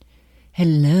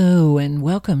Hello, and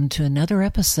welcome to another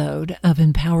episode of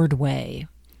Empowered Way.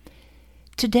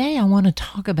 Today I want to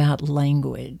talk about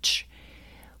language.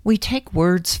 We take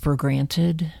words for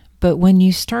granted, but when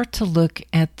you start to look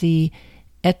at the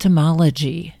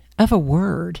etymology of a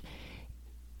word,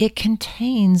 it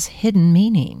contains hidden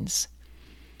meanings.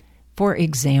 For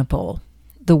example,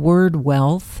 the word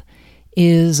wealth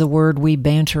is a word we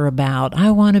banter about.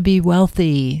 I want to be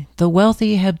wealthy. The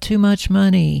wealthy have too much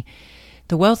money.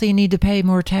 The wealthy need to pay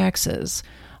more taxes.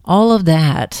 All of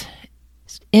that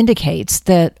indicates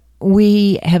that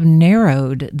we have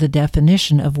narrowed the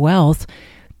definition of wealth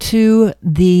to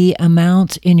the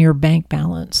amount in your bank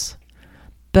balance.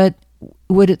 But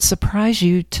would it surprise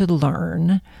you to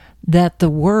learn that the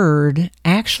word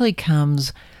actually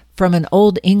comes from an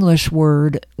Old English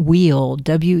word, weal,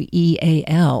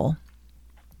 W-E-A-L,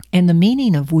 and the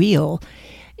meaning of weal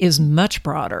is much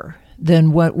broader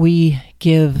than what we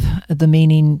give the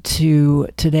meaning to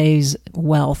today's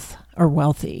wealth or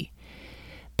wealthy.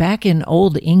 Back in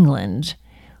Old England,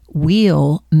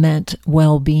 weal meant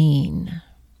well-being.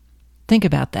 Think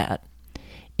about that.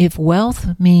 If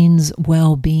wealth means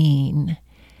well-being,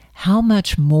 how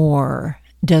much more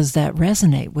does that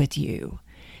resonate with you?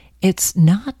 It's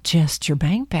not just your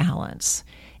bank balance.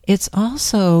 It's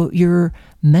also your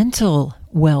mental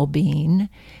well-being,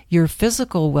 your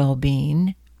physical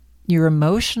well-being, your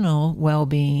emotional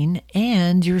well-being,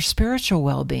 and your spiritual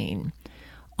well-being.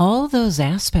 All those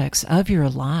aspects of your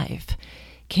life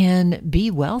can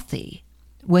be wealthy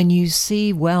when you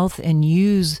see wealth and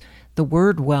use the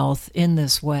word wealth in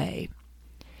this way.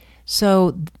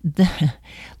 So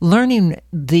learning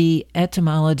the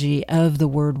etymology of the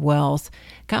word wealth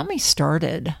got me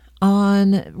started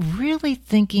on really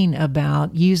thinking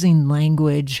about using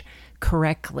language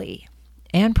correctly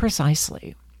and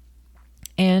precisely.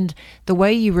 And the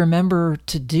way you remember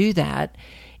to do that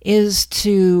is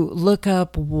to look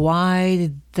up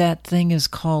why that thing is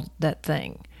called that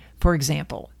thing. For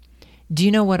example, do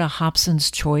you know what a Hobson's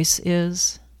choice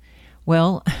is?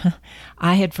 Well,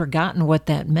 I had forgotten what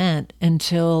that meant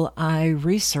until I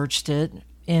researched it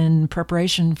in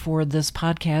preparation for this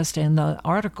podcast and the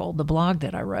article, the blog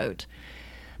that I wrote.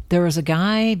 There was a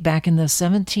guy back in the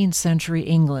 17th century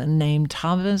England named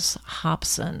Thomas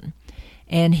Hobson,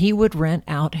 and he would rent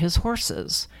out his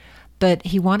horses. But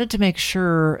he wanted to make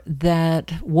sure that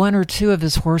one or two of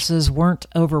his horses weren't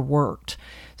overworked.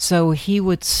 So he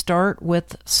would start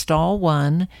with stall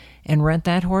 1 and rent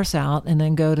that horse out, and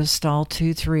then go to stall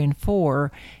 2, 3, and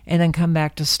 4, and then come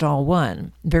back to stall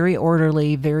 1. Very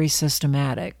orderly, very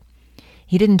systematic.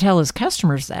 He didn't tell his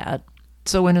customers that.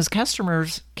 So when his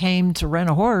customers came to rent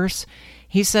a horse,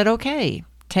 he said, okay,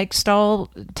 take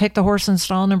the horse in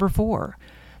stall number 4.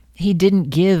 He didn't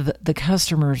give the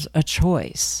customers a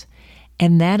choice.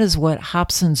 And that is what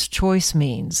Hobson's choice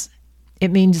means. It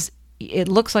means it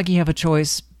looks like you have a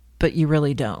choice, but you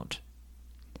really don't.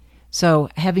 So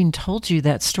having told you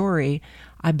that story,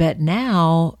 I bet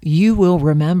now you will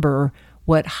remember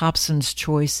what Hobson's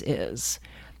choice is.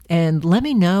 And let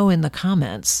me know in the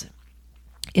comments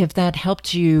if that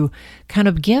helped you kind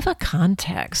of give a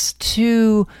context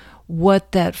to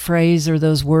what that phrase or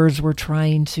those words were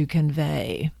trying to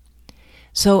convey.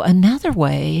 So another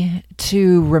way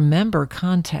to remember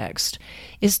context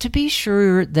is to be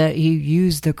sure that you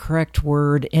use the correct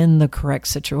word in the correct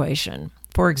situation.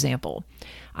 For example,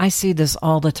 I see this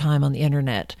all the time on the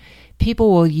internet.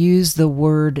 People will use the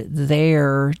word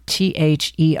there,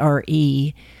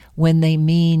 T-H-E-R-E, when they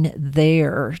mean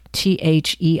there,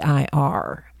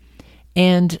 T-H-E-I-R.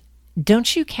 And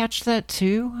don't you catch that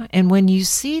too? And when you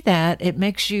see that, it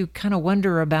makes you kind of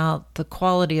wonder about the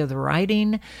quality of the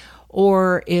writing,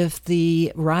 or if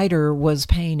the writer was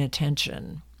paying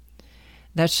attention.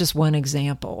 That's just one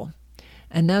example.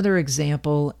 Another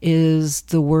example is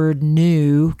the word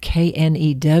new,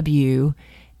 K-N-E-W,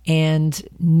 and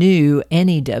new,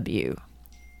 N-E-W.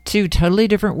 Two totally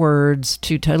different words,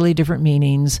 two totally different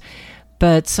meanings,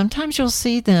 but sometimes you'll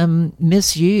see them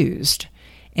misused.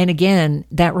 And again,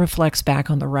 that reflects back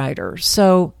on the writer.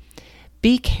 So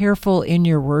be careful in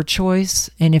your word choice,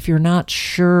 and if you're not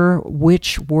sure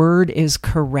which word is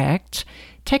correct,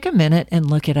 take a minute and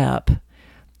look it up.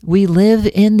 We live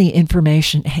in the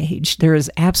information age. There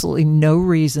is absolutely no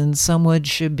reason someone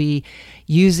should be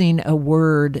using a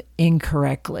word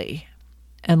incorrectly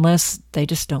unless they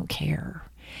just don't care.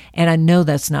 And I know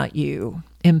that's not you.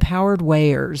 Empowered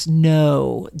Wayers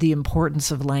know the importance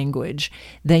of language.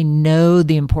 They know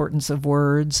the importance of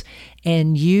words,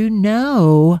 and you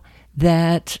know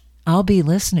that I'll be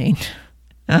listening.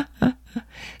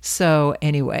 So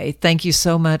anyway, thank you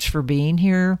so much for being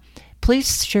here.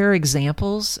 Please share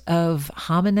examples of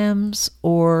homonyms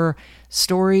or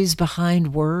stories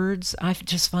behind words. I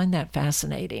just find that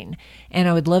fascinating, and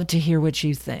I would love to hear what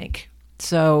you think.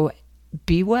 So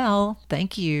be well.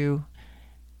 Thank you.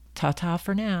 Ta-ta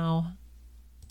for now.